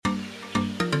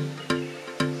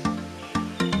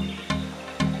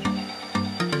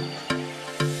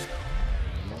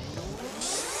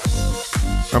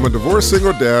I'm a divorced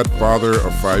single dad, father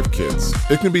of 5 kids.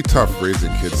 It can be tough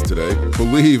raising kids today.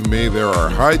 Believe me, there are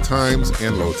high times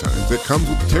and low times. It comes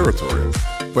with the territory.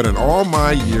 But in all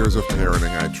my years of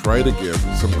parenting, I try to give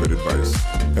some good advice.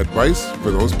 Advice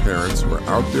for those parents who are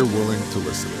out there willing to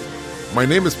listen. My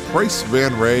name is Price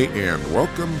Van Ray, and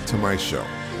welcome to my show.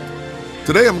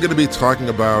 Today I'm going to be talking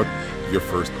about your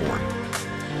firstborn.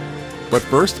 But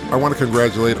first, I want to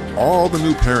congratulate all the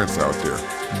new parents out there.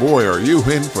 Boy, are you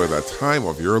in for the time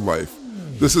of your life.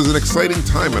 This is an exciting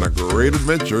time and a great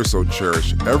adventure, so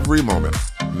cherish every moment.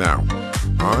 Now,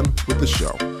 on with the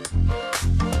show.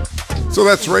 So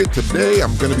that's right, today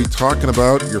I'm going to be talking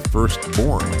about your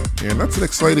firstborn. And that's an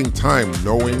exciting time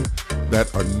knowing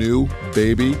that a new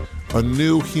baby, a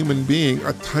new human being,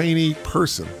 a tiny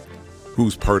person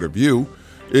who's part of you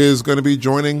is going to be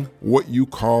joining what you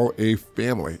call a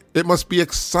family. It must be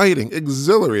exciting,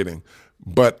 exhilarating.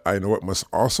 But I know it must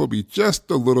also be just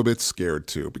a little bit scared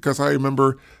too, because I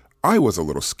remember I was a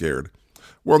little scared.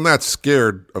 Well, not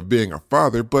scared of being a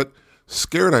father, but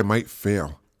scared I might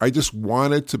fail. I just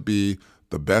wanted to be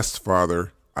the best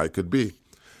father I could be.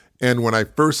 And when I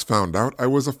first found out I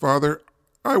was a father,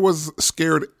 I was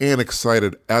scared and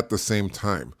excited at the same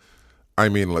time. I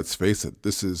mean, let's face it,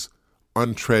 this is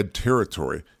untread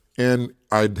territory, and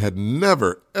I had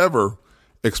never, ever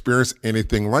experienced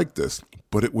anything like this.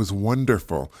 But it was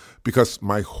wonderful because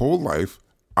my whole life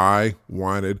I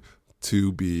wanted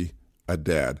to be a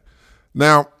dad.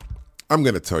 Now, I'm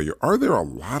going to tell you, are there a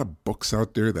lot of books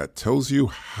out there that tells you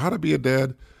how to be a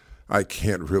dad? I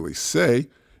can't really say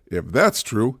if that's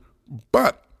true,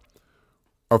 but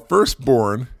a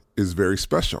firstborn is very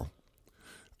special.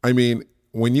 I mean,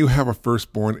 when you have a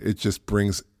firstborn, it just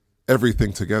brings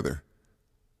everything together.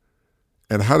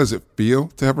 And how does it feel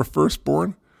to have a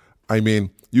firstborn? I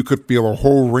mean, you could feel a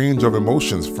whole range of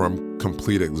emotions from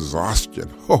complete exhaustion.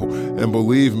 Oh, and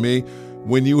believe me,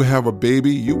 when you have a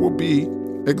baby, you will be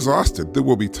exhausted. There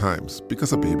will be times,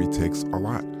 because a baby takes a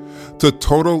lot, to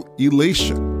total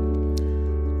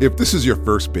elation. If this is your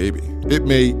first baby, it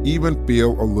may even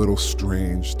feel a little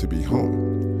strange to be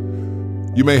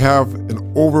home. You may have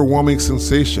an overwhelming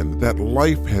sensation that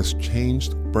life has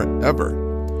changed forever.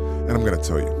 And I'm going to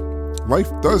tell you,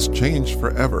 life does change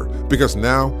forever because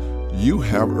now you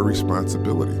have a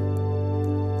responsibility.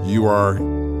 You are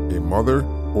a mother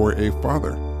or a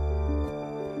father.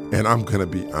 And I'm going to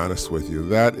be honest with you,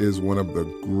 that is one of the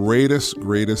greatest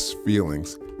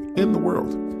feelings in the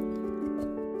world.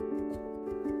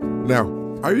 Now,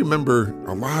 I remember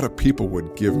a lot of people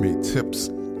would give me tips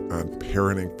on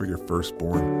parenting for your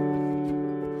firstborn.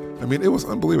 I mean, it was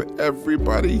unbelievable.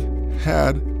 Everybody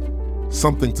had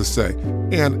something to say.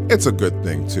 And it's a good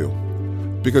thing too,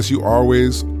 because you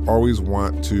always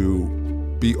want to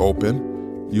be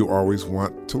open. You always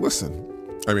want to listen.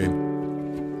 I mean,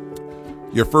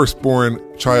 your firstborn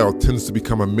child tends to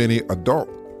become a mini adult,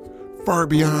 far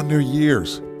beyond their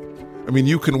years. I mean,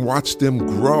 you can watch them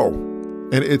grow,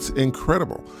 and it's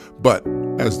incredible. But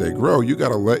as they grow, you got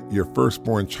to let your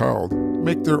firstborn child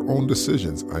make their own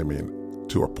decisions. I mean,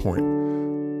 to a point.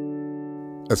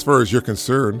 As far as you're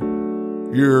concerned,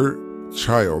 your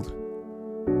child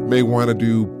may want to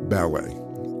do ballet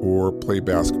or play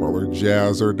basketball or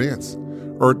jazz or dance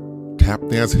or tap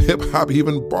dance, hip hop,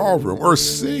 even ballroom or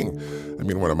sing. I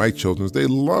mean, one of my children, they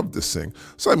love to sing.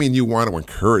 So, I mean, you want to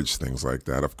encourage things like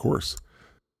that, of course.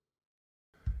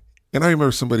 And I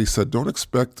remember somebody said, don't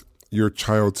expect your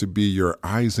child to be your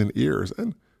eyes and ears.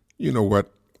 And you know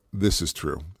what? This is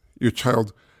true. Your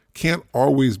child can't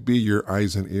always be your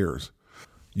eyes and ears.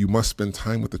 You must spend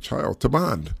time with the child to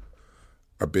bond.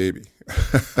 A baby,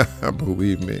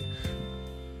 believe me,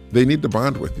 they need to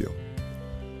bond with you.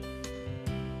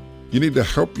 You need to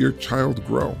help your child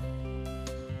grow.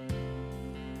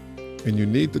 And you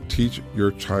need to teach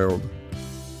your child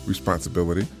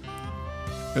responsibility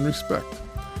and respect.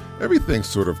 Everything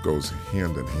sort of goes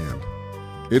hand in hand.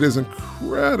 It is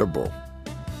incredible.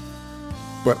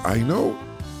 But I know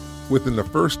within the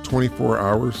first 24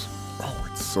 hours,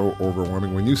 it's so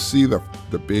overwhelming. When you see the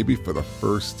baby for the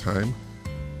first time.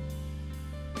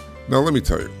 Now, let me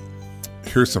tell you,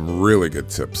 here's some really good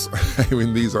tips. I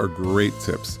mean, these are great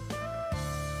tips.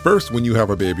 First, when you have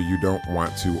a baby, you don't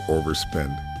want to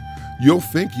overspend. You'll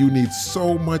think you need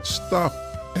so much stuff,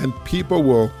 and people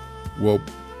will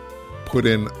put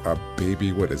in a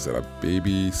baby, what's the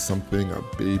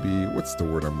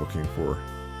word I'm looking for?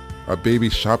 A baby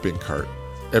shopping cart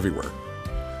everywhere.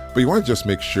 But you want to just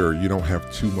make sure you don't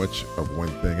have too much of one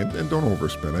thing and don't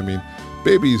overspend. I mean,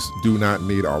 babies do not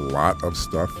need a lot of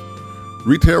stuff.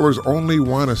 Retailers only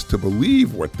want us to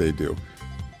believe what they do.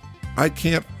 I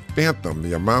can't fathom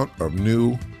the amount of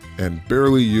new and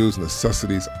barely used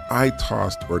necessities I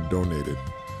tossed or donated.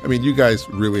 I mean, you guys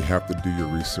really have to do your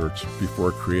research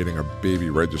before creating a baby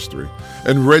registry,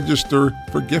 and register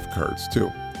for gift cards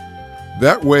too.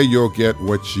 That way you'll get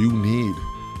what you need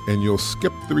and you'll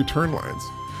skip the return lines.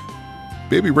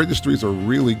 Baby registries are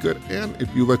really good, and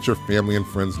if you let your family and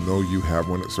friends know you have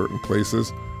one at certain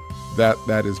places,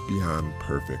 that is beyond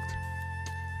perfect.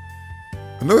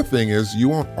 Another thing is you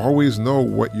won't always know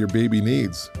what your baby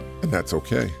needs, and that's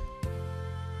okay.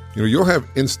 You'll have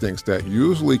instincts that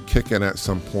usually kick in at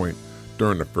some point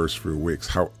during the first few weeks.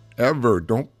 However,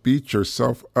 don't beat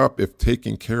yourself up if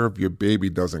taking care of your baby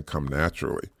doesn't come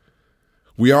naturally.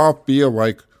 We all feel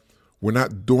like we're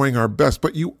not doing our best,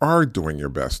 but you are doing your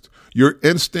best. Your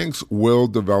instincts will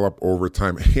develop over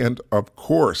time, and of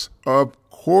course,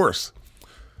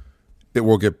 it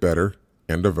will get better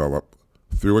and develop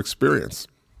through experience.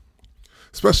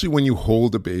 Especially when you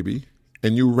hold a baby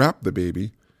and you wrap the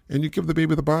baby and you give the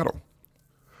baby the bottle.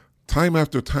 Time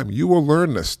after time, you will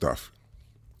learn this stuff.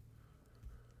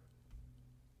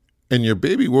 And your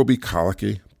baby will be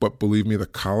colicky, but believe me, the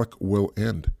colic will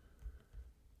end.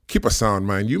 Keep a sound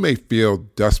mind. You may feel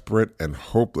desperate and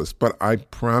hopeless, but I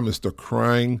promise the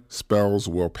crying spells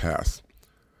will pass.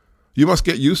 You must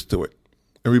get used to it.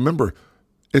 And remember,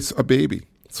 it's a baby,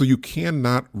 so you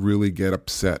cannot really get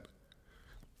upset.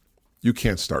 You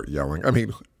can't start yelling. I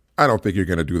mean, I don't think you're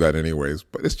going to do that anyways,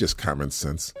 but it's just common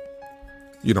sense.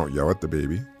 You don't yell at the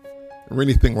baby or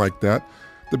anything like that.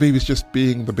 The baby's just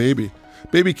being the baby.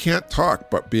 Baby can't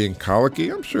talk, but being colicky,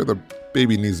 I'm sure the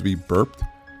baby needs to be burped,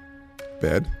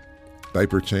 fed,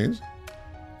 diaper changed.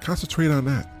 Concentrate on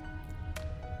that.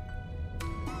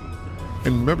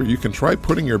 And remember, you can try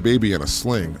putting your baby in a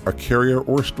sling, a carrier,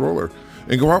 or a stroller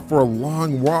and go out for a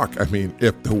long walk. I mean,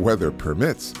 if the weather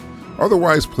permits.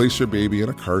 Otherwise, place your baby in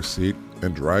a car seat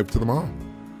and drive to the mall.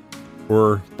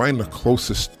 Or find the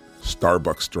closest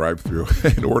Starbucks drive-thru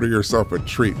and order yourself a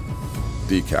treat.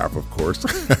 Decaf, of course.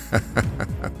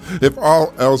 If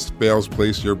all else fails,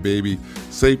 place your baby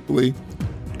safely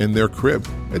in their crib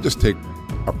and just take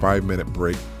a 5-minute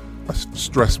break, a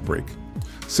stress break.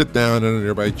 Sit down in a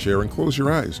nearby chair and close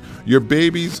your eyes. Your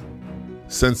baby's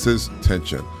senses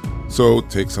tension. So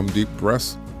take some deep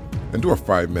breaths and do a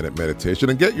 5-minute meditation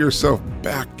and get yourself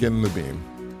back in the beam.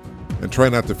 And try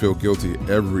not to feel guilty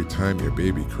every time your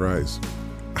baby cries.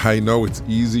 I know it's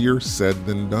easier said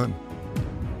than done.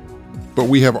 But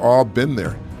we have all been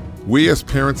there. We as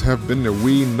parents have been there.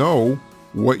 We know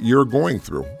what you're going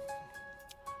through.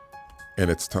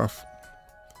 And it's tough.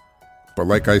 But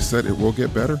like I said, it will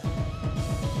get better.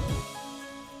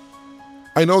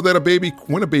 I know that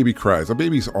when a baby cries, a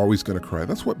baby's always going to cry.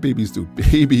 That's what babies do.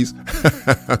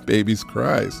 Babies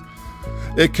cries.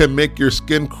 It can make your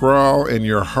skin crawl and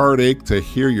your heart ache to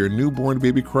hear your newborn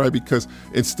baby cry because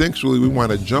instinctually we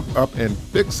want to jump up and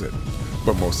fix it.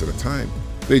 But most of the time,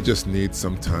 they just need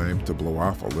some time to blow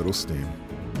off a little steam.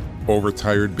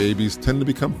 Overtired babies tend to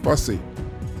become fussy.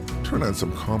 Turn on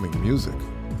some calming music,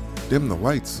 dim the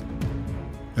lights,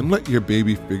 and let your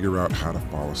baby figure out how to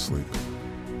fall asleep.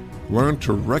 Learn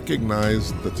to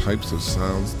recognize the types of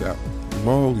sounds that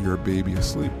lull your baby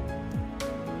asleep.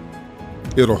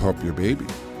 It'll help your baby.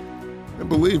 And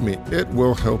believe me, it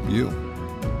will help you.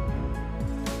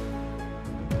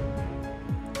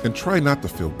 And try not to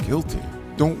feel guilty.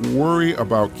 Don't worry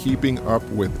about keeping up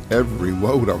with every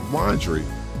load of laundry,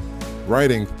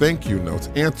 writing thank you notes,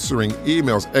 answering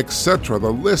emails, etc. The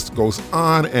list goes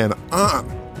on and on.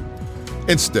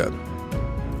 Instead,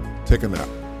 take a nap.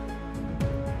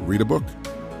 Read a book,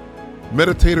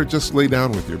 meditate, or just lay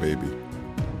down with your baby.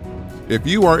 If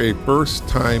you are a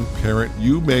first-time parent,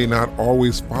 you may not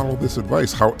always follow this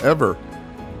advice. However,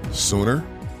 sooner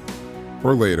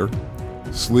or later,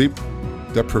 sleep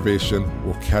deprivation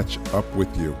will catch up with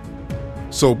you.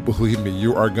 So believe me,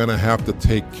 you are going to have to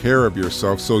take care of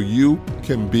yourself so you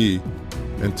can be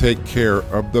and take care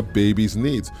of the baby's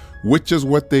needs, which is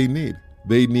what they need.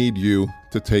 They need you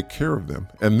to take care of them.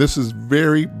 And this is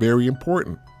very, very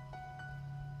important.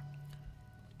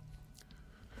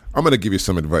 I'm going to give you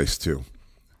some advice too.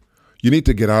 You need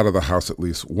to get out of the house at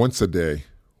least once a day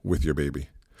with your baby.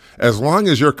 As long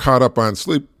as you're caught up on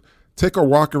sleep, take a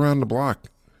walk around the block,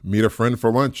 meet a friend for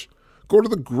lunch, go to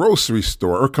the grocery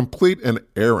store, or complete an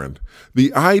errand.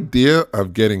 The idea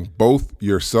of getting both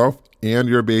yourself and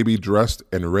your baby dressed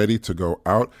and ready to go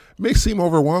out may seem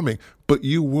overwhelming, but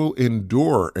you will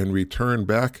endure and return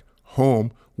back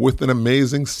home with an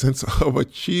amazing sense of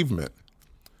achievement.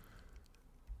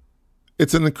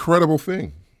 It's an incredible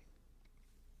thing.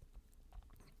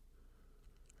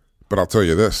 But I'll tell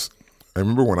you this, I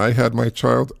remember when I had my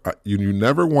child, you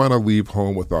never want to leave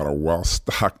home without a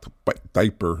well-stocked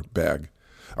diaper bag.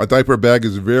 A diaper bag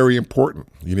is very important.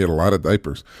 You need a lot of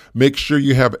diapers. Make sure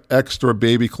you have extra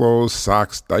baby clothes,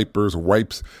 socks, diapers,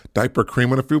 wipes, diaper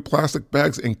cream, and a few plastic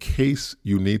bags in case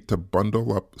you need to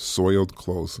bundle up soiled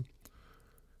clothes.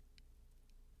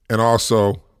 And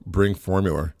also bring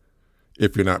formula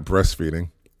if you're not breastfeeding,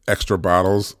 extra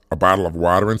bottles, a bottle of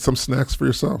water, and some snacks for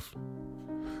yourself.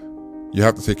 You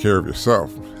have to take care of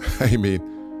yourself. I mean,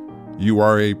 you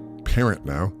are a parent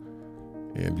now,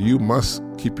 and you must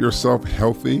keep yourself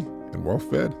healthy and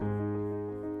well-fed.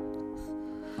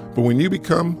 But when you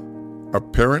become a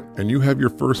parent and you have your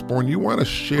firstborn, you want to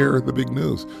share the big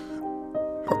news.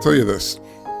 I'll tell you this.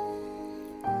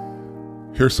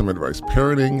 Here's some advice.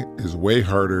 Parenting is way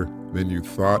harder than you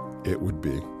thought it would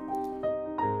be.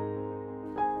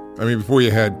 I mean, before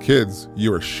you had kids,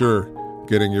 you were sure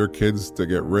getting your kids to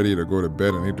get ready to go to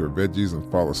bed and eat their veggies and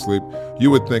fall asleep. You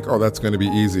would think, oh, that's going to be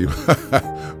easy.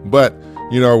 But,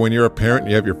 when you're a parent and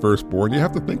you have your firstborn, you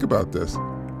have to think about this.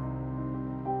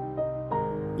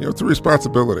 It's a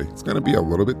responsibility. It's going to be a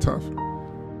little bit tough.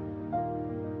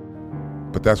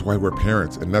 But that's why we're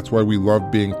parents, and that's why we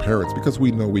love being parents, because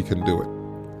we know we can do it.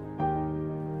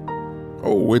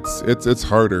 Oh, it's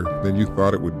harder than you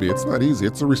thought it would be. It's not easy.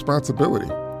 It's a responsibility.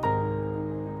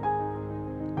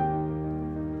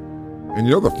 And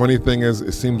the funny thing is,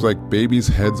 it seems like babies'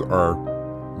 heads are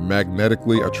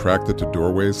magnetically attracted to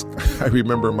doorways. I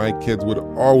remember my kids would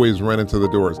always run into the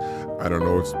doors. I don't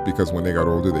know if it's because when they got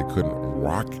older, they couldn't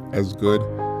walk as good.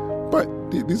 But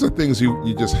these are things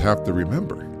you just have to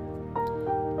remember.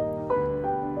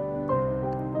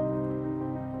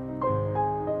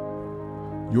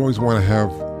 You always want to have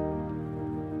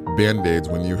Band-Aids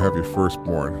when you have your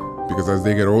firstborn, because as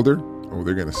they get older,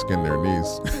 they're going to skin their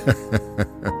knees.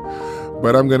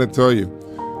 But I'm going to tell you,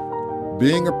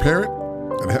 being a parent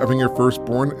and having your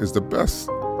firstborn is the best,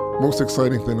 most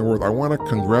exciting thing in the world. I want to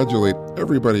congratulate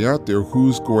everybody out there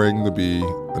who's going to be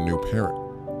a new parent.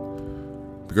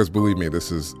 Because believe me,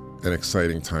 this is an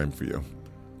exciting time for you.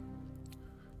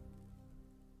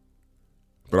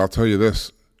 But I'll tell you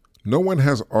this, no one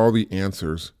has all the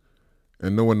answers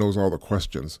and no one knows all the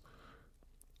questions.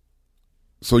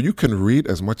 So you can read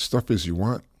as much stuff as you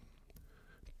want.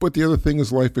 But the other thing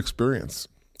is life experience.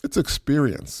 It's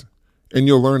experience. And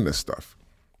you'll learn this stuff.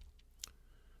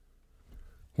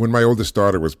 When my oldest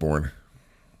daughter was born,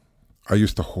 I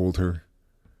used to hold her.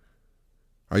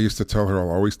 I used to tell her,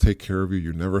 I'll always take care of you.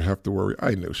 You never have to worry.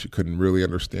 I knew she couldn't really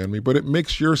understand me, but it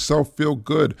makes yourself feel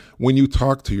good when you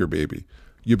talk to your baby.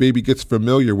 Your baby gets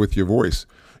familiar with your voice.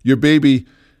 Your baby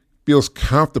feels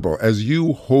comfortable as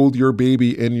you hold your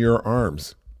baby in your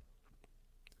arms.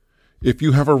 If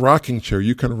you have a rocking chair,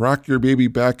 you can rock your baby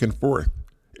back and forth.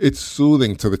 It's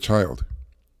soothing to the child.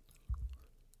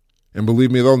 And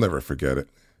believe me, they'll never forget it.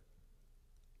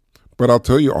 But I'll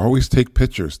tell you, always take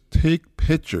pictures. Take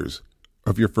pictures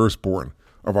of your firstborn,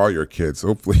 of all your kids.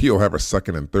 Hopefully you'll have a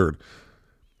second and third.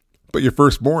 But your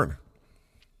firstborn.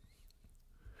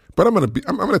 But I'm going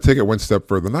to take it one step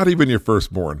further. Not even your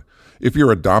firstborn. If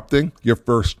you're adopting, your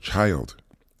first child.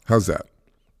 How's that?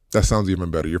 That sounds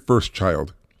even better. Your first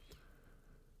child.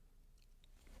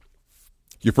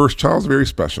 Your first child's very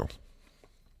special.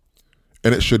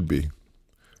 And it should be.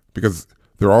 Because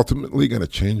they're ultimately going to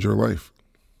change your life.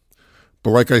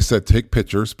 But like I said, take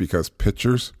pictures, because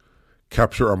pictures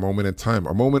capture a moment in time,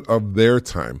 a moment of their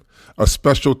time, a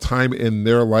special time in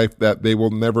their life that they will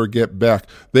never get back.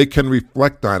 They can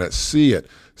reflect on it, see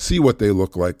what they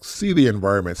look like, see the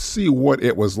environment, see what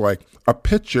it was like. A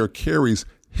picture carries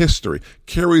history,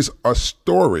 carries a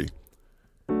story,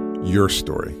 your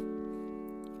story,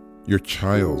 your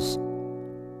child's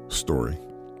story.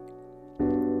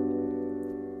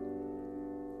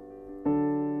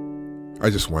 I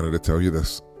just wanted to tell you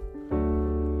this.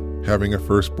 Having a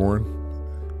firstborn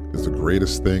is the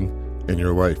greatest thing in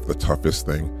your life, the toughest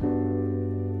thing,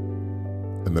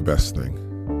 and the best thing.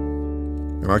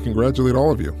 And I congratulate all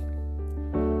of you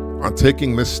on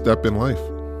taking this step in life.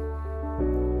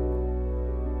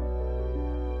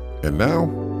 And now,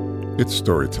 it's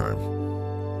story time.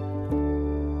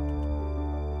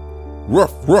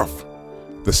 Ruff, ruff!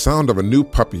 The sound of a new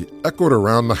puppy echoed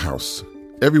around the house.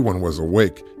 Everyone was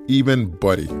awake, even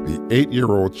Buddy, the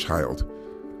 8-year-old child.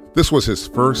 This was his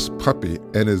first puppy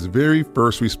and his very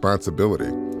first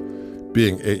responsibility.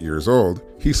 Being 8 years old,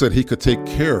 he said he could take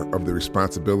care of the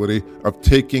responsibility of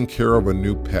taking care of a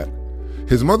new pet.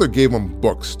 His mother gave him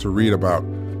books to read about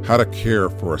how to care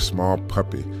for a small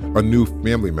puppy, a new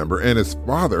family member, and his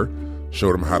father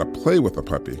showed him how to play with a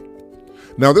puppy.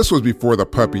 Now, this was before the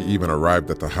puppy even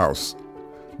arrived at the house.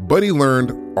 Buddy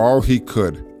learned all he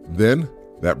could. Then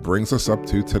that brings us up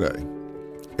to today.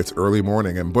 It's early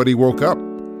morning and Buddy woke up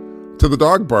to the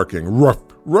dog barking, ruff,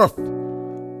 ruff.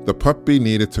 The puppy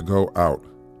needed to go out,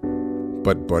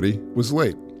 but Buddy was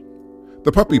late.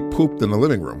 The puppy pooped in the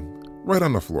living room, right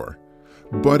on the floor.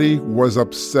 Buddy was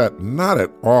upset, not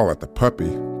at all at the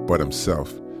puppy, but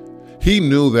himself. He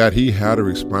knew that he had a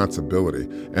responsibility,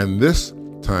 and this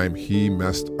time he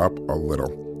messed up a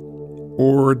little.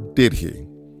 Or did he?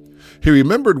 He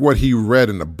remembered what he read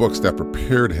in the books that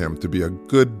prepared him to be a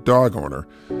good dog owner.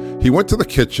 He went to the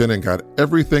kitchen and got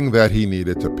everything that he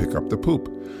needed to pick up the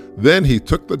poop. Then he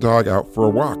took the dog out for a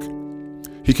walk.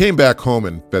 He came back home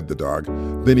and fed the dog.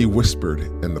 Then he whispered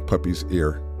in the puppy's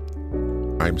ear,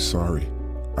 "I'm sorry,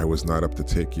 I was not up to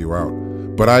take you out,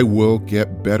 but I will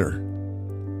get better."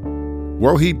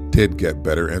 Well, he did get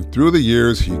better, and through the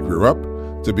years, he grew up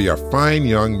to be a fine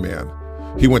young man.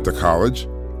 He went to college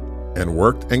and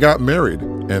worked and got married,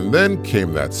 and then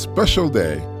came that special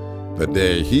day, the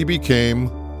day he became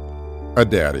a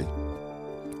daddy.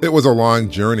 It was a long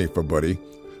journey for Buddy,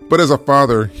 but as a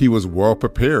father, he was well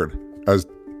prepared, as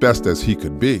best as he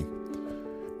could be.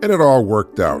 And it all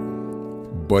worked out.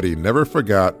 Buddy never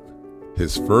forgot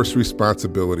his first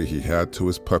responsibility he had to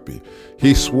his puppy.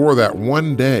 He swore that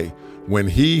one day, when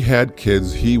he had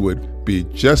kids, he would be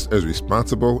just as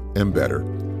responsible and better.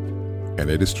 And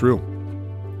it is true.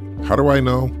 How do I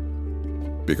know?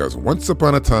 Because once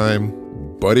upon a time,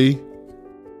 Buddy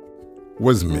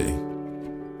was me.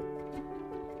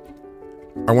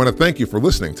 I want to thank you for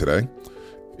listening today.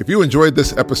 If you enjoyed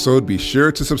this episode, be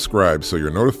sure to subscribe so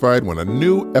you're notified when a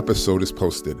new episode is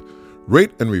posted.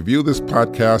 Rate and review this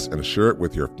podcast and share it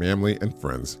with your family and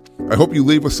friends. I hope you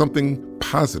leave with something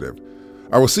positive.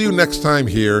 I will see you next time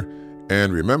here,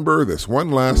 and remember this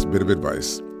one last bit of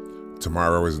advice.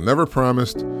 Tomorrow is never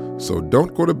promised, so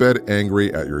don't go to bed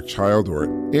angry at your child or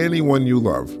anyone you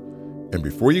love. And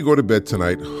before you go to bed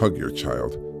tonight, hug your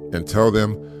child and tell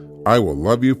them, "I will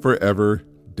love you forever,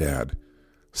 Dad."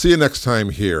 See you next time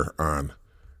here on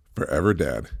Forever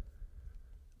Dad.